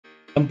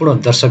सम्पूर्ण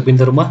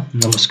दर्शकबिन्दुहरुमा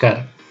नमस्कार।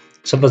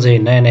 सबैजै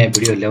नयाँ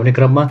भिडियो ल्याउने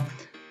क्रममा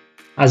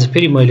आज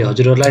फेरि मैले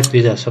हजुरहरुलाई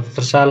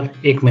 2077 साल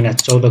 1 महिना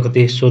 14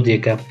 गते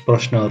सोधिएका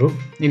प्रश्नहरु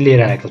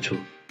लिएर आएको छु।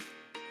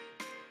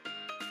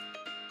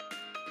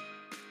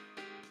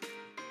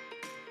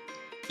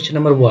 Question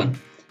number 1.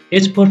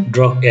 As per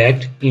Drug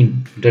Act in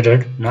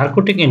derived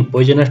narcotic and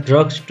poisonous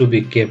drugs to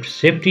be kept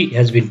safety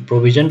has been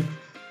provision.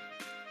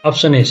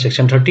 Option A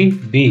Section 30,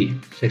 B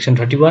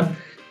Section 31,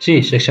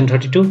 C Section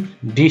 32,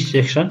 D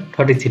Section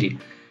 33.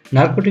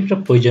 Narcotic raw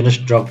poisonous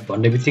drug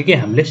भन्ने बित्तिकै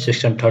हामीले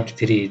Section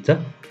 33 is the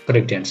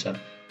correct answer.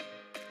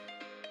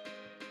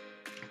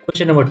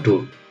 Question number 2.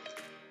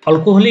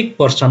 Alcoholic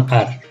person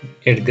are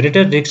at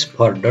greater risk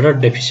for drug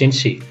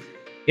deficiency.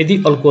 यदि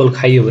alcohol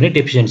खाइयो भने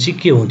डेफिसिएन्सी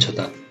के हुन्छ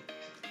त?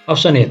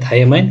 Option A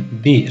thiamine,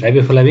 B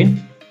riboflavin,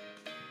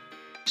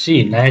 C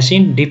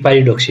niacin, D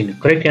pyridoxine.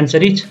 Correct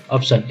answer is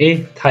option A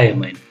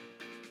thiamine.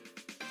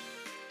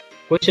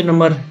 Question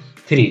number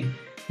 3.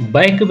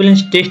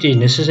 Bioequivalence test is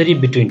necessary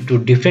between two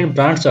different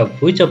brands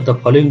of which of the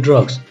following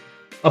drugs?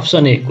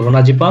 Option A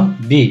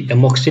clonazepam, B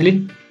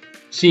amoxicillin,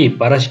 C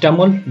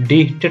paracetamol,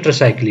 D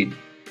tetracycline.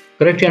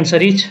 Correct answer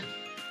is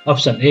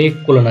option A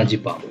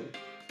clonazepam.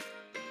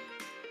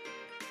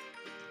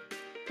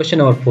 Question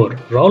number 4.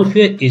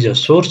 Rauwolfia is a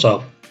source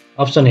of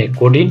option A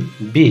codeine,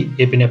 B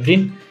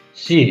epinephrine,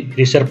 C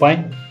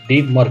reserpine,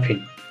 D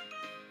morphine.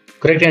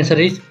 Correct answer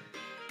is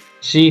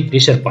C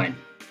reserpine.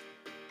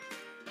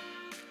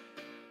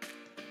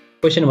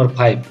 Question number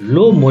 5.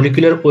 Low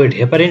molecular weight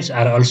heparins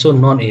are also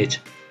known as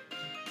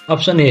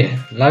option A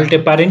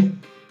lalteparin,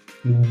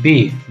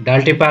 B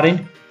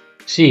dalteparin,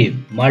 C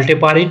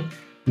malteparin,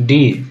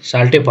 D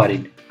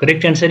salteparin.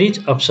 Correct answer is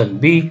option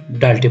B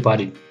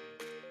dalteparin.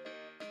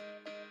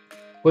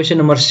 Question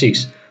number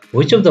 6.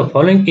 Which of the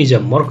following is a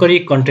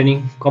mercury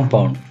containing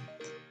compound?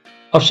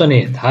 Option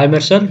A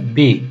thiamersal,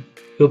 B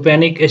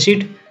eupanic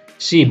acid,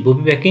 C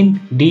bupivacaine,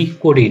 D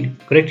codeine.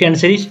 Correct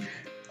answer is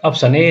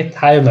option A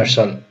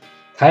thiamersal.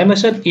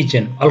 Thiamersal is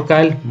an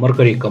alkyl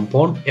mercury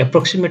compound,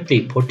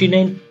 approximately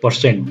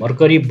 49%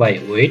 mercury by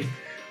weight,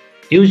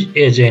 used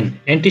as an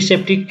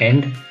antiseptic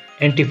and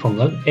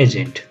antifungal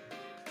agent.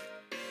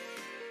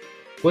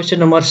 Question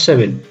number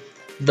 7.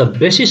 The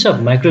basis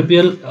of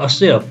microbial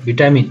assay of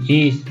vitamin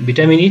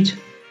is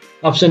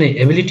option A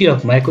ability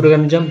of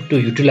microorganism to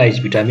utilize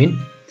vitamin,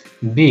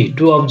 B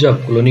to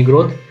observe colony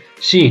growth,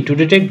 C to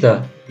detect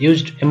the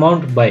used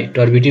amount by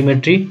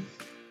turbidimetry,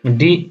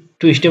 D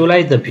to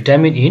stabilize the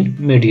vitamin in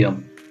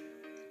medium.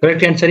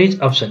 Correct answer is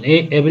option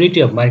A ability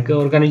of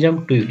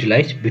microorganism to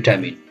utilize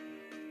vitamin.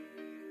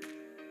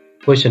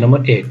 Question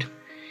number 8.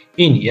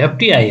 In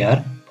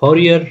FTIR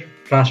Fourier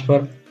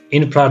transfer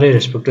infrared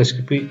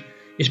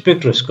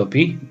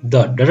spectroscopy,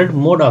 the direct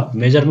mode of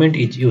measurement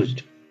is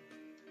used.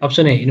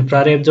 Option A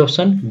infrared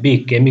absorption,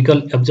 B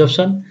chemical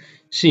absorption,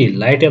 C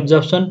light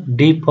absorption,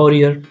 D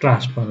Fourier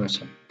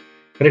transformation.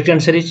 Correct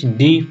answer is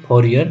D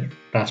Fourier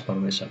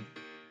transformation.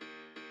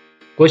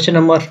 Question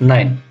number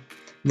 9.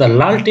 The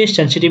LAL test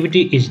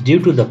sensitivity is due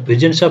to the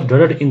presence of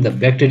drug in the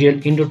bacterial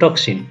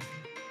endotoxin.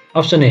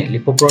 Option A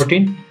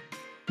lipoprotein,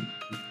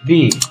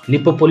 B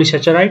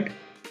lipopolysaccharide,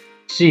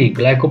 C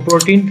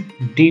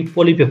glycoprotein, D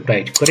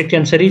polypeptide. Correct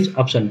answer is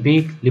option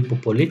B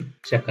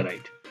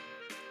lipopolysaccharide.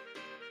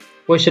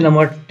 Question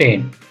number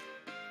 10.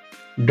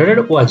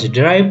 Drug was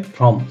derived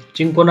from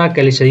cinchona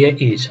calisaya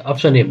is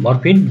option A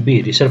morphine,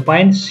 B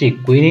reserpine, C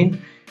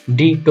quinine,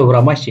 D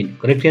tobramycin.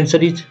 Correct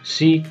answer is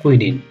C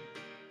quinine.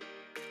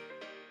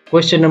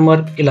 Question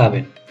number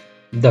 11.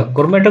 The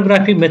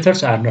chromatography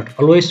methods are not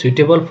always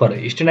suitable for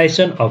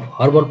sterilization of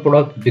herbal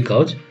product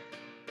because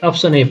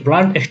option A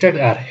plant extracts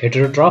are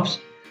heterotrophs,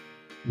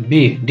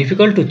 B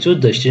difficult to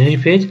choose the stationary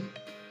phase,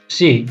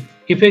 C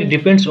effect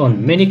depends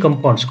on many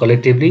compounds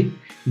collectively,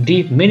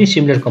 D many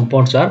similar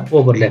compounds are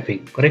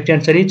overlapping. Correct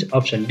answer is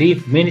option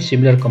D many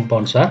similar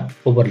compounds are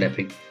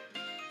overlapping.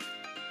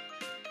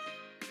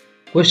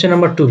 Question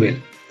number 12.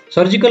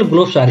 Surgical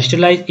gloves are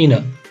sterilized in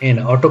an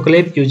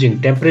autoclave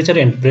using temperature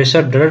and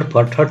pressure drilled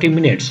for 30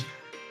 minutes.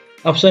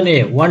 Option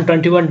A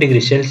 121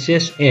 degrees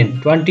Celsius and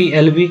 20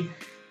 lb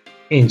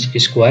inch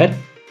square,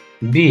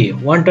 B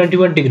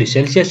 121 degrees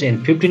Celsius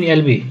and 15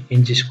 lb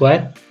inch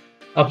square,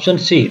 option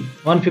C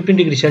 115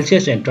 degrees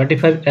Celsius and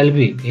 25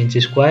 lb inch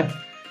square,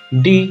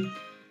 D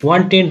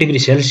 110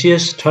 degrees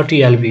Celsius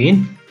 30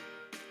 lb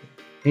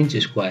inch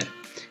square.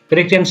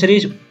 Correct answer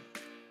is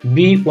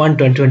B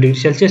 121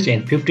 degrees Celsius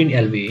and 15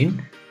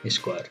 lb in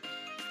square.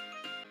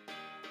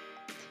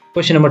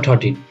 Question number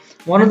 13.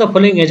 One of the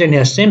following agent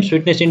has same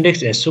sweetness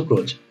index as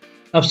sucrose.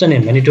 Option A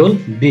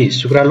mannitol, B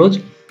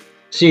sucralose,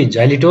 C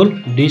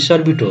xylitol, D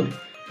sorbitol.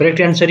 Correct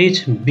answer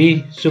is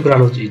B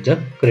sucralose is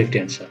the correct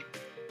answer.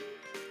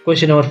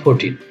 Question number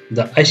 14.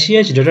 The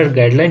ICH Derived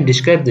Guideline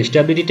describes the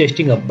stability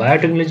testing of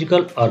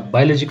biotechnological or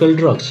biological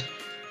drugs.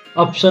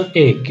 Option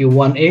A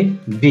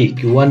Q1A, B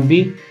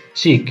Q1B,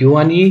 C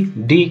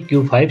Q1E, D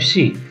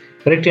Q5C.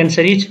 Correct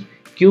answer is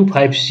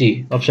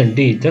Q5C. Option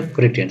D is the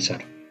correct answer.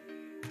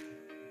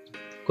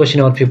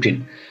 Question number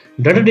 15.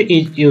 Derived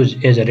is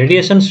used as a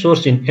radiation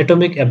source in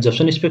atomic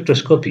absorption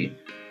spectroscopy.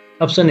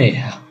 Option A,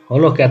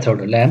 hollow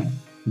cathode lamp.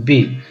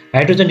 B,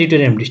 hydrogen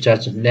deuterium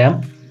discharge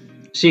lamp.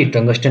 C,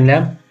 tungsten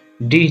lamp.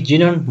 D,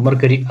 xenon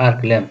mercury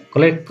arc lamp.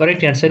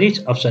 Correct answer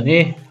is option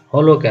A,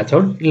 hollow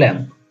cathode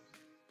lamp.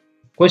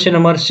 Question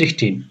number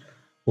 16.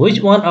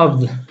 Which one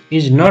of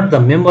is not the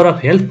member of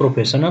Health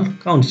Professional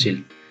Council?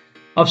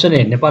 Option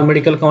A, Nepal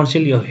Medical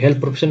Council, your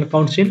Health Professional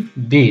Council.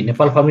 B,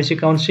 Nepal Pharmacy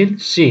Council.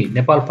 C,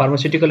 Nepal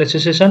Pharmaceutical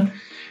Association.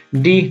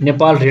 D,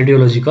 Nepal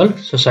Radiological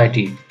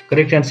Society.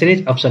 Correct answer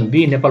is option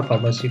B, Nepal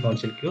Pharmacy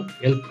Council को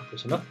Health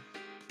Professional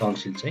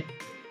Council चाहिँ.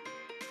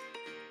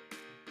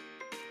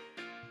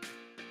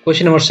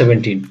 Question number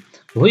 17.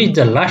 Who is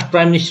the last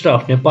Prime Minister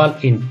of Nepal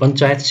in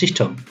panchayat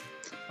system?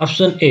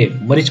 Option A,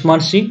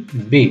 Marichman Singh.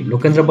 B,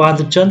 Lokendra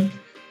Bahadur Chand.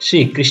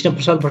 C, Krishna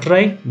Prasad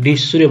Bhattarai. D,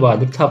 Surya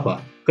Bahadur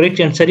Thapa. Correct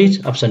answer is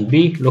option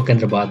B,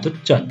 Lokendra Bahadur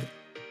Chand.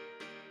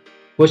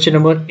 Question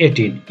number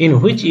 18. In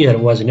which year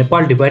was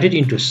Nepal divided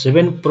into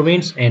 7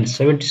 provinces and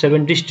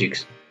 77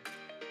 districts?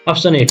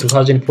 Option A,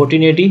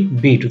 2014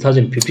 AD. B,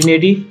 2015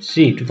 AD.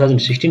 C,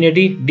 2016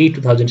 AD. D,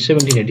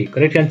 2017 AD.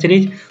 Correct answer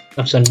is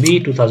option B,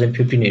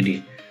 2015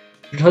 AD.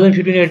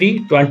 2015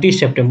 AD, 20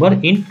 September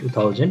in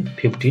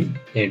 2015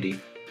 AD.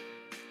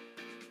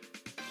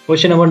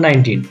 Question number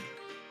 19.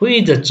 Who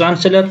is the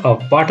Chancellor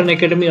of Patan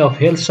Academy of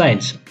Health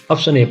Science?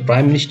 Option A,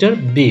 Prime Minister.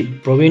 B,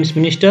 Province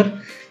Minister.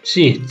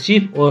 C,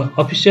 Chief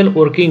Official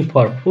working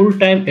for full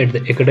time at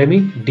the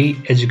Academy. D,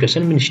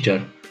 Education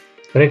Minister.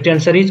 Correct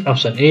answer is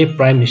option A,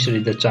 Prime Minister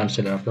is the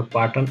Chancellor of the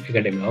Patan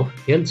Academy of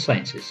Health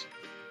Sciences.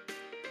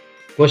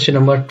 Question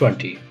number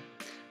 20.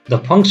 The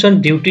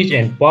function, duties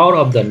and power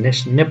of the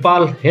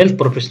Nepal Health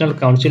Professional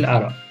Council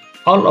are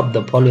all of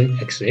the following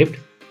except.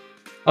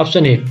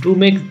 Option A, to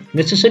make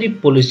necessary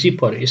policy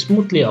for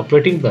smoothly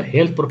operating the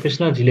health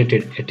professional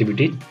related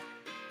activities.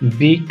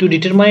 B, to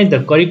determine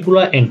the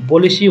curricula and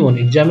policy on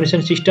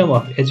examination system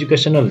of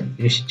educational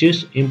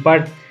institutes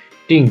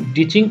imparting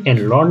teaching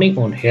and learning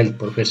on health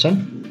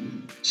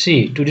profession.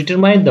 C, to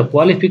determine the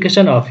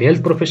qualification of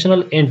health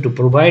professional and to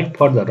provide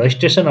for the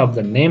registration of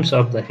the names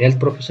of the health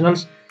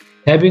professionals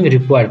having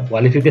required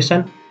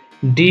qualification.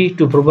 D,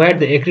 to provide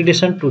the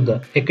accreditation to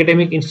the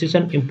academic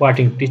institution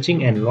imparting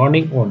teaching and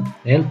learning on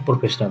health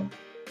professional.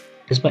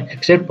 यसमा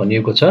accept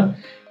भनिएको छ.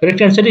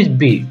 Correct answer is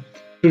B,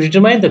 to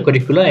determine the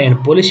curricula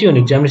and policy on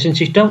examination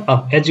system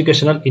of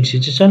educational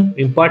institution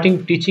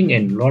imparting teaching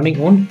and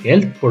learning on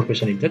health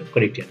profession is the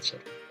correct answer.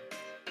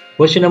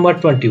 Question number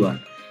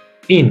 21.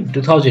 In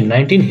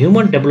 2019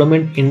 Human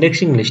Development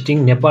Indexing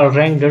listing, Nepal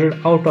ranked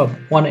out of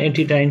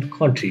 189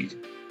 countries.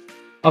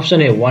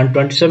 Option A,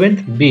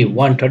 127th. B,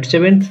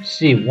 137th.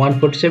 C,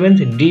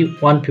 147th. D,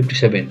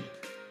 157th.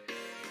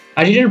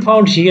 I didn't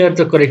found here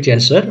the correct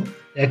answer.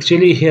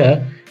 Actually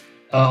here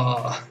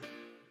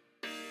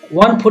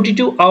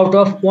 142 out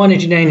of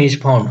 189 is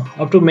found.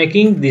 After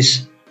making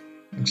this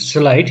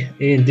slide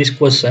in these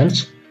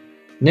questions,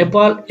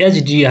 Nepal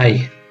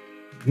HDI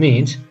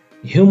means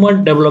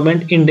Human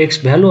Development Index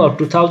value of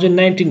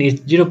 2019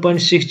 is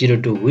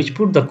 0.602, which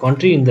put the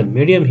country in the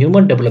medium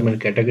human development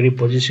category,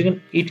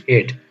 position it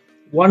at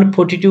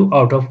 142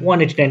 out of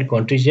 189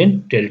 countries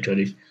and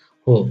territories.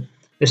 हो,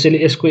 त्यसैले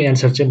यसको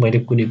answer चाहिँ मैले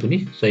कुनै पनि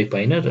सही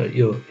pine र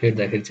यो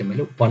हेर्दाखेरि चाहिँ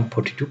मैले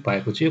 142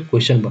 पाएको छु यो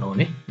क्वेशन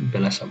बनाउने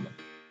बेलासम्म.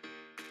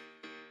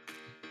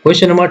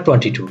 Question number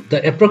 22.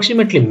 The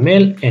approximately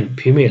male and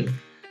female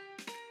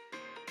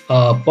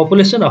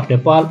population of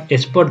Nepal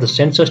as per the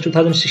census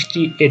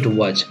 2068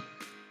 was.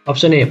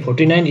 Option A,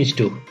 49 is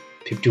to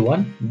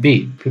 51.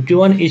 B,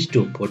 51 is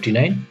to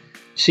 49.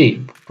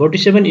 C,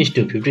 47 is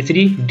to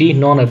 53. D,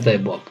 none of the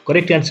above.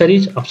 Correct answer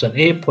is option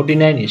A,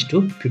 49 is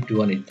to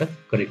 51 is the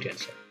correct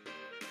answer.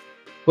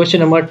 Question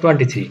number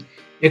 23.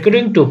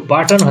 According to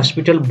Patan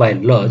Hospital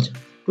Bylaws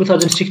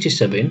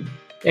 2067,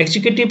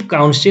 Executive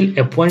Council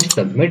appoints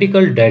the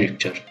Medical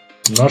Director,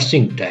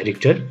 Nursing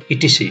Director,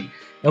 etc.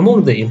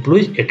 among the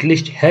employees at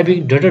least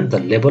having dated the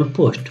level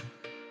post.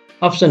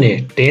 Option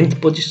A, 10th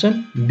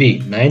position. B,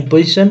 9th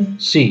position.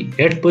 C,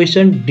 8th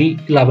position. D,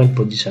 11th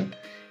position.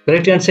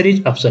 Correct answer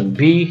is option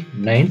B,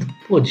 9th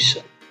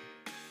position.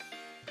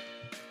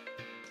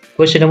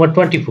 Question number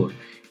 24.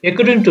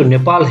 According to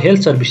Nepal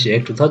Health Service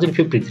Act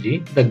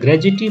 2053, the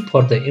gratuity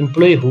for the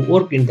employee who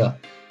work in the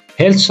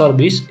health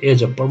service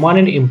as a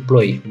permanent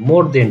employee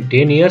more than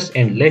 10 years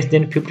and less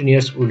than 15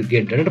 years will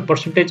get the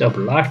percentage of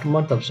last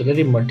month of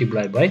salary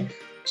multiplied by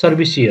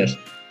service years.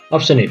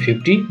 Option A,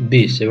 50.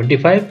 B,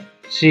 75.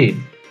 C,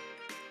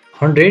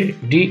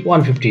 100. D,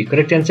 150.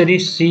 Correct answer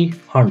is C,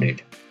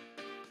 100.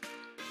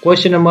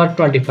 Question number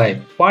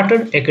 25.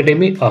 Patan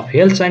Academy of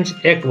Health Science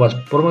Act was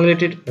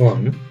promulgated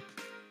on.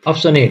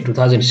 Option A,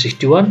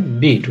 2061.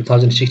 B,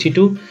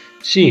 2062.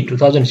 C,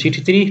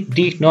 2063.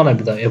 D, none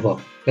of the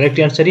above. Correct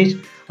answer is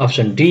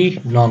option D,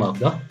 none of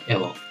the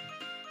above.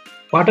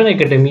 Patan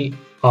Academy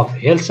of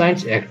Health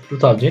Science Act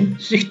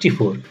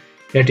 2064,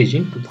 that is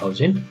in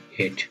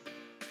 2008.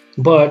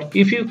 But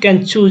if you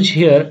can choose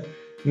here,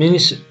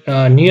 means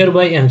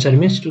nearby answer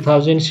means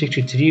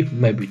 2063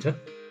 may be the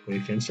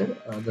correct answer.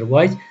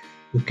 Otherwise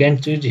You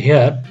can choose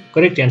here.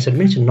 Correct answer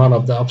means none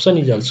of the option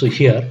is also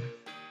here.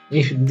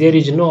 If there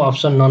is no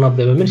option, none of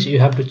the means you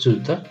have to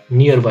choose the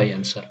nearby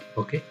answer.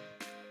 Okay.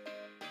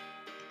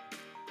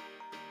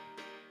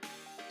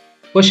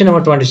 Question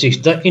number 26.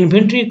 The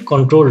inventory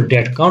control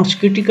that counts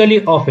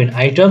critically of an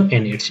item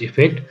and its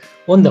effect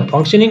on the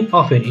functioning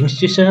of an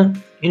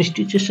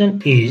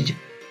institution is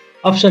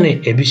option A.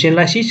 ABC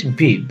analysis,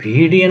 B.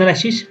 VED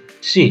analysis,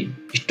 C.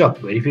 Stock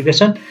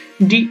verification,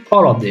 D.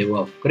 All of the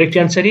above. Correct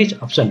answer is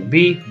option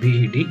B.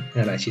 VED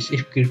analysis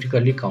if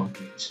critically count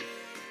means.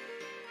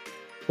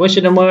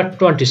 Question number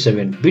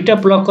 27. Beta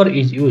blocker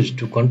is used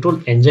to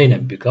control angina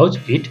because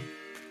it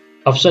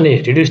option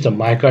A. Reduce the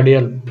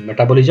myocardial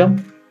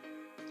metabolism,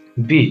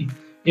 B.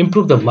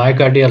 Improve the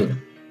myocardial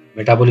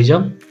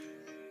metabolism,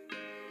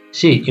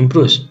 C.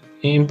 Improves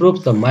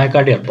the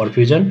myocardial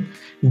perfusion,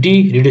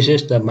 D.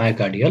 Reduces the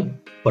myocardial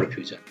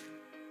perfusion.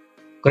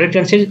 Correct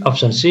answer is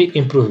option C.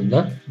 Improves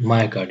the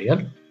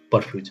myocardial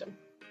perfusion.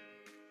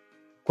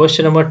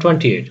 Question number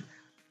 28.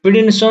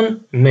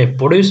 Prednisone may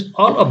produce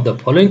all of the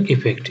following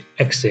effects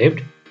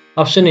except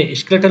option A.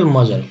 Skeletal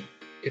muscle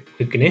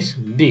weakness,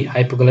 B.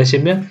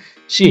 Hypoglycemia,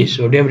 C.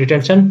 Sodium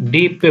retention,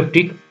 D.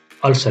 Peptic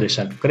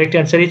ulceration. Correct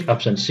answer is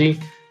option C.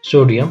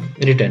 Sodium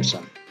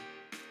retention.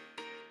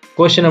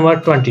 Question number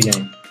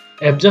 29.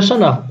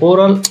 Absorption of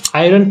oral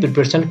iron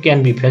preparation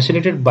can be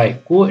facilitated by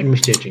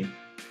co-administering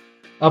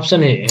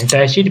option A.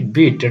 Antacid,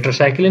 B.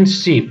 Tetracycline,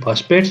 C.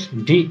 Phosphates,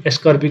 D.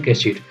 Ascorbic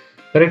acid.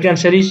 Correct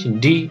answer is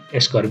D.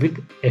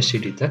 Ascorbic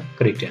acid is the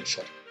correct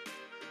answer.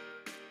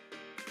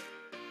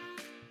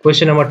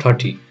 Question number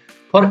 30.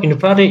 For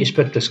infrared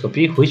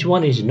spectroscopy, which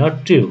one is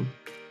not true?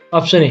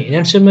 Option A.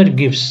 Enantiomer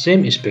gives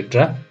same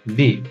spectra.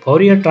 B.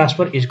 Fourier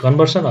transfer is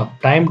conversion of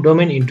time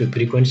domain into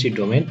frequency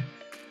domain.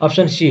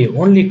 Option C.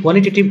 Only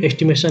quantitative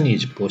estimation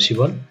is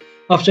possible.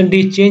 Option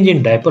D. Change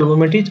in dipole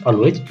moment is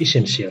always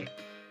essential.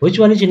 Which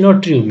one is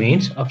not true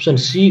means option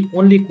C.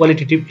 Only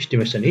qualitative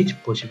estimation is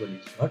possible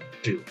is not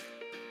true.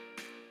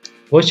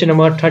 Question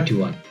number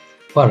 31.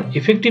 For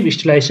effective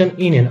sterilization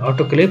in an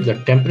autoclave, the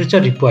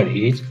temperature required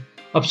is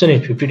option A.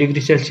 50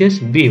 degrees Celsius,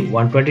 B.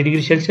 120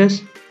 degrees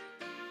Celsius,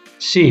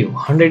 C.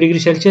 100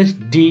 degrees Celsius,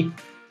 D.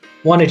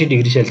 180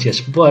 degrees Celsius.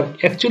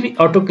 But actually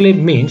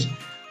autoclave means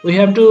we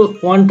have to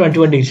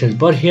 121 degrees Celsius.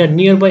 But here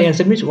nearby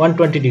answer means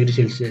 120 degrees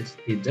Celsius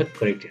is the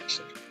correct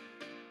answer.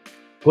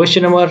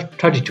 Question number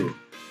 32.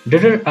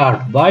 There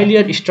are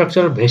bilayer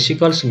structural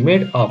vesicles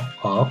made up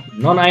of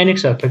non-ionic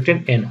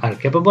surfactant and are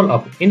capable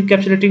of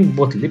encapsulating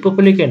both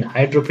lipophilic and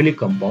hydrophilic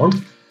compounds.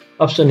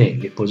 Option A.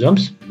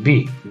 Liposomes,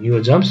 B.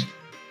 Neosomes,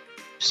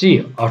 C.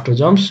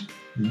 Autosomes,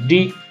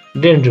 D.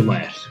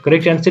 Dendrimers.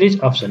 Correct answer is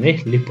option A.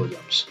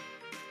 Liposomes.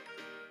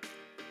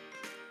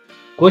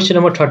 Question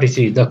number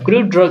 33. The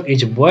crude drug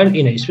is boiled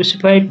in a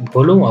specified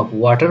volume of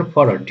water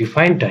for a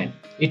defined time.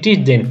 It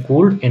is then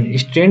cooled and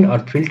strained or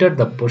filtered.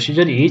 The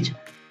procedure is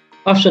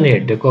option A.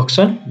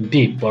 Decoction,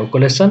 B.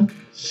 Percolation,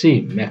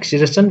 C.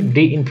 Maceration,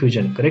 D.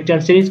 Infusion. Correct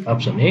answer is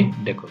option A.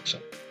 Decoction.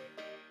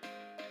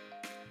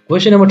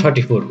 Question number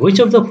 34. Which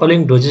of the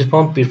following dosage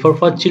form preferred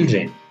for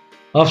children?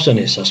 Option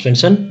A.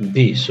 Suspension,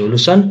 B.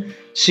 Solution,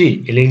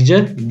 C.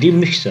 Elixir, D.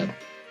 Mixture.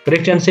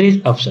 Correct answer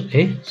is option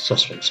A.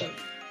 Suspension.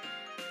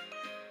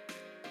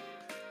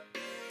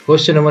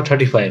 Question number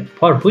 35.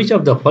 For which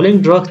of the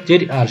following drugs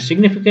there are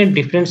significant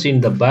difference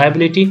in the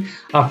viability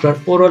after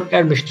oral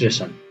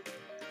administration?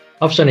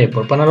 Option A.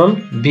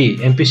 Propranolol, B.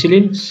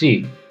 Ampicillin,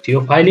 C.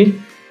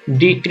 Theophylline,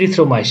 D.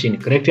 Erythromycin.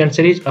 Correct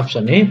answer is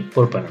option A.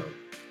 Propranolol.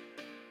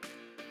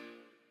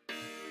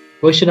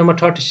 Question number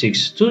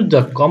 36. Choose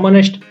the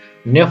commonest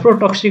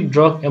nephrotoxic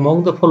drug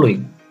among the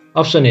following.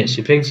 Option A.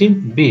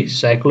 Cefixime, B.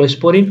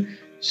 Cyclosporin,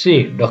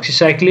 C.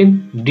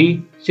 Doxycycline,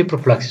 D.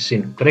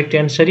 Ciprofloxacin. Correct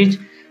answer is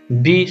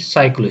B.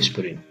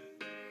 Cyclosporin.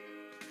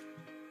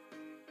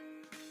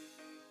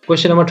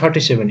 Question number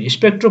 37.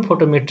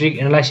 Spectrophotometric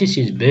analysis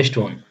is based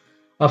on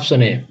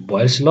option A.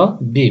 Boyle's law,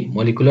 B.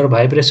 Molecular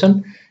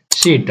vibration,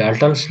 C.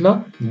 Dalton's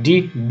law,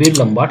 D.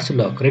 Beer-Lombard's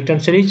law. Correct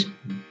answer is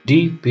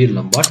D.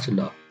 Beer-Lombard's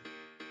law.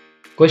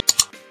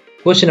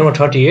 Question number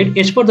 38.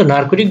 As per the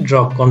Narcotic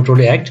Drug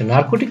Control Act,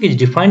 narcotic is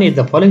defined as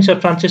the following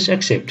substances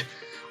except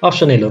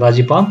option A.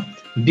 Lorazepam,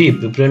 B.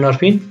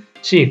 Buprenorphine,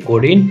 C.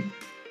 Codeine,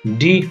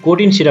 D.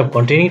 Codeine syrup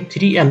containing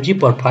 3 mg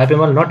per 5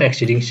 ml not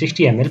exceeding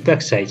 60 ml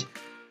pack size.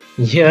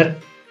 Here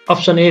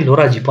option A.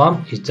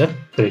 Lorazepam is the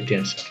correct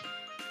answer.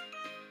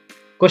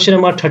 Question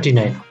number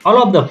 39. All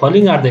of the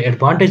following are the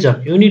advantage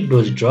of unit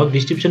dose drug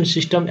distribution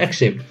system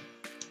except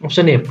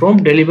option A.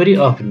 Prompt delivery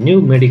of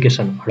new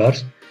medication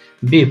orders,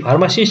 B.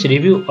 Pharmacist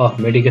review of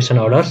medication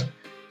orders,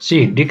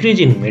 C.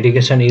 Decrease in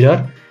medication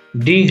error,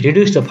 D.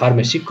 Reduce the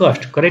pharmacy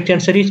cost. Correct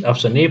answer is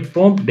option A.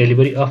 Prompt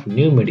delivery of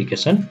new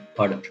medication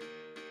order.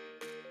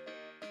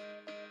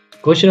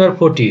 Question number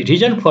 40.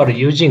 Reason for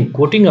using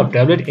coating of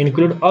tablet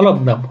include all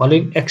of the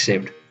following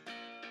except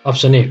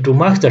option A. To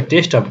mark the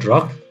taste of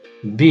drug,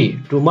 B.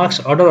 To mark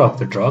odor of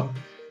the drug,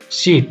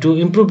 C. To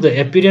improve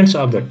the appearance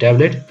of the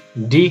tablet,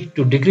 D.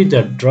 To decrease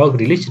the drug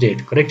release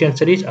rate. Correct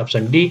answer is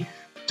option D.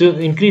 to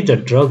increase the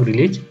drug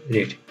release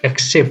rate,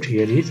 except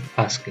here is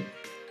asking.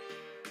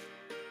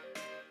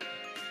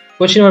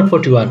 Question number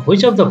 41.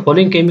 Which of the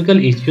following chemical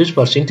is used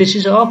for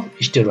synthesis of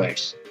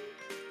steroids?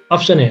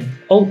 Option A,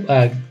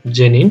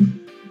 O-arginine,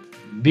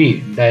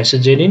 B,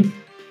 diazoxanine,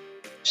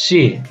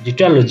 C,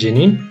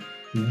 gitalogenine,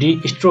 D,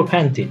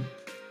 strophanthin.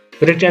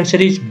 Correct answer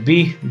is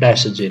B,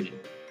 diazoxanine.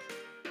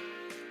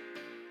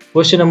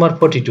 Question number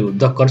 42.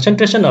 The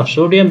concentration of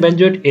sodium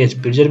benzoate as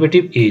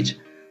preservative is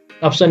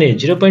option A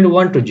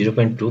 0.1 to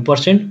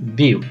 0.2%,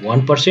 B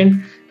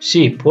 1%,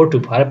 C 4 to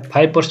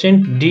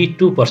 5%, D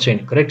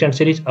 2%. Correct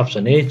answer is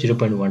option A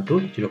 0.1 to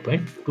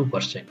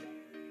 0.2%.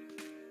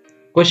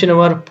 Question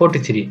number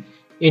 43.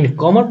 In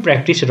common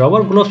practice,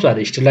 rubber gloves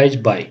are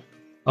sterilized by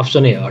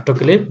option A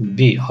autoclave,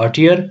 B hot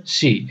air,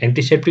 C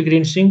antiseptic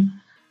rinsing,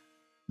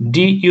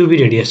 D UV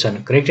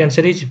radiation. Correct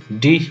answer is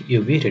D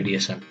UV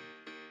radiation.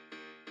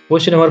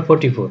 Question number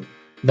 44.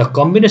 The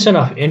combination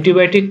of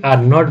antibiotics are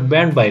not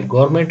banned by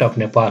government of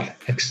Nepal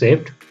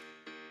except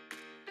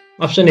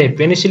option A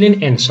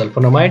penicillin and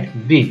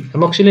sulfonamide, B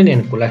amoxicillin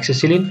and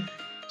colaxacillin,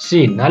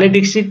 C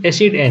nalidixic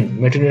acid and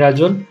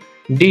metronidazole,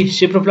 D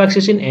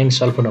ciprofloxacin and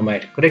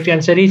sulfonamide. Correct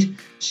answer is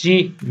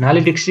C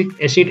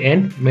nalidixic acid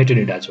and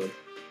metronidazole.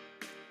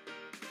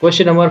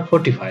 Question number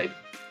 45.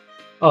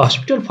 A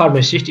hospital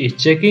pharmacist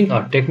is checking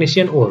a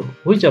technician or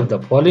which of the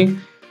following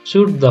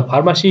should the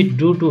pharmacist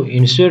do to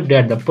ensure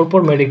that the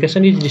proper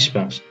medication is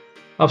dispensed?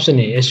 Option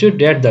A. Assure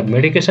that the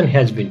medication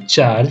has been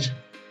charged.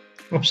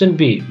 Option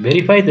B.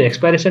 Verify the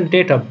expiration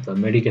date of the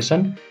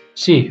medication.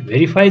 C.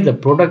 Verify the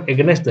product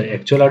against the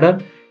actual order.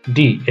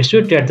 D.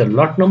 Assure that the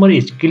lot number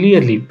is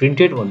clearly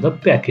printed on the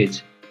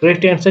package.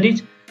 Correct answer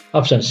is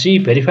option C.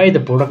 Verify the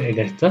product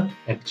against the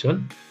actual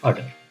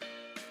order.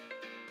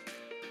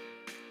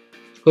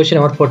 Question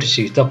number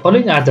 46. The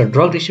following are the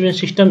drug distribution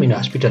system in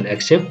hospital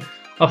except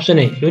option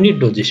A unit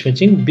dose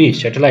dispensing, B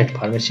satellite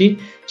pharmacy,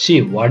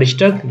 C ward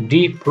stock,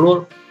 D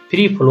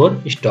free floor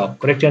stock.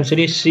 Correct answer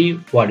is C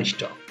ward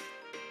stock.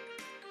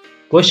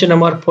 Question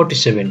number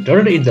 47.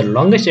 Derived is the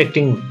longest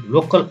acting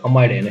local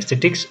amide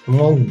anesthetics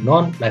among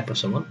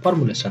non-liposomal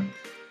formulation.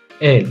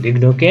 A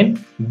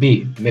lignocaine,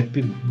 B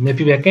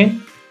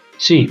mepivacaine,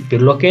 C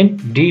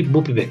pilocaine, D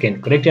bupivacaine.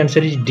 Correct answer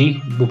is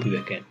D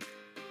bupivacaine.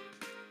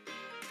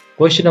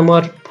 Question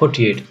number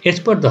 48. As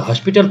per the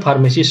Hospital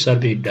Pharmacy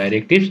Service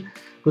Directives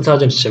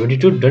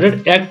 2072,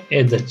 Derived act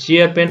as the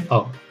chairman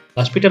of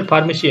Hospital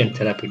Pharmacy and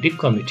Therapeutic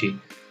Committee.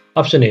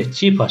 Option A.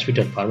 Chief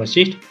Hospital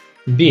Pharmacist,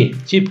 B.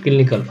 Chief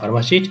Clinical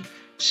Pharmacist,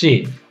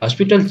 C.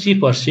 Hospital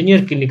Chief or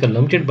Senior Clinical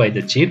nominated by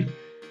the Chief,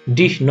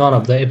 D. None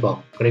of the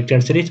above. Correct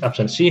answer is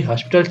option C.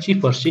 Hospital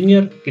Chief or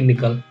Senior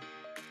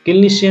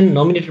Clinician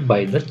nominated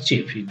by the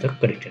Chief is the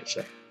correct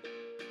answer.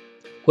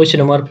 Question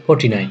number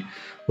 49.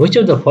 Which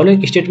of the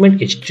following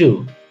statement is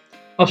true?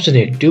 Option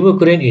A.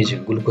 Tuberculin is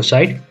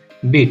glucoside,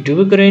 B.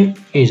 Tuberculin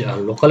is a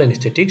local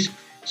anesthetics,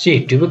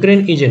 C.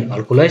 Tuberculin is an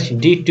alkaloid,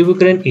 D.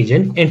 Tuberculin is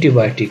an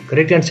antibiotic.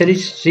 Correct answer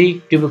is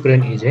C.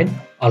 Tuberculin is an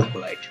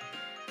alkaloid.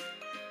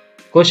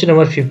 Question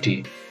number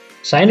 50.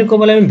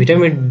 Cyanocobalamin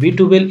vitamin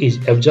B12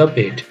 is absorbed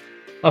at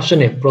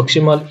option A.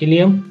 Proximal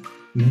ileum,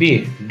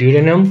 B.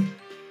 duodenum,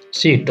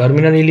 C.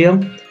 Terminal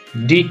ileum,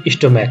 D.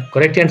 Stomach.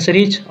 Correct answer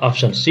is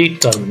option C.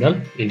 Terminal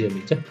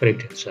ileum is the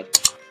correct answer.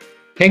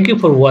 Thank you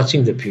for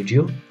watching the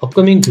video.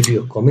 Upcoming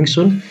video coming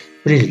soon.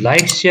 Please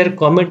like, share,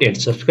 comment and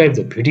subscribe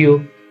the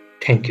video.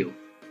 Thank you.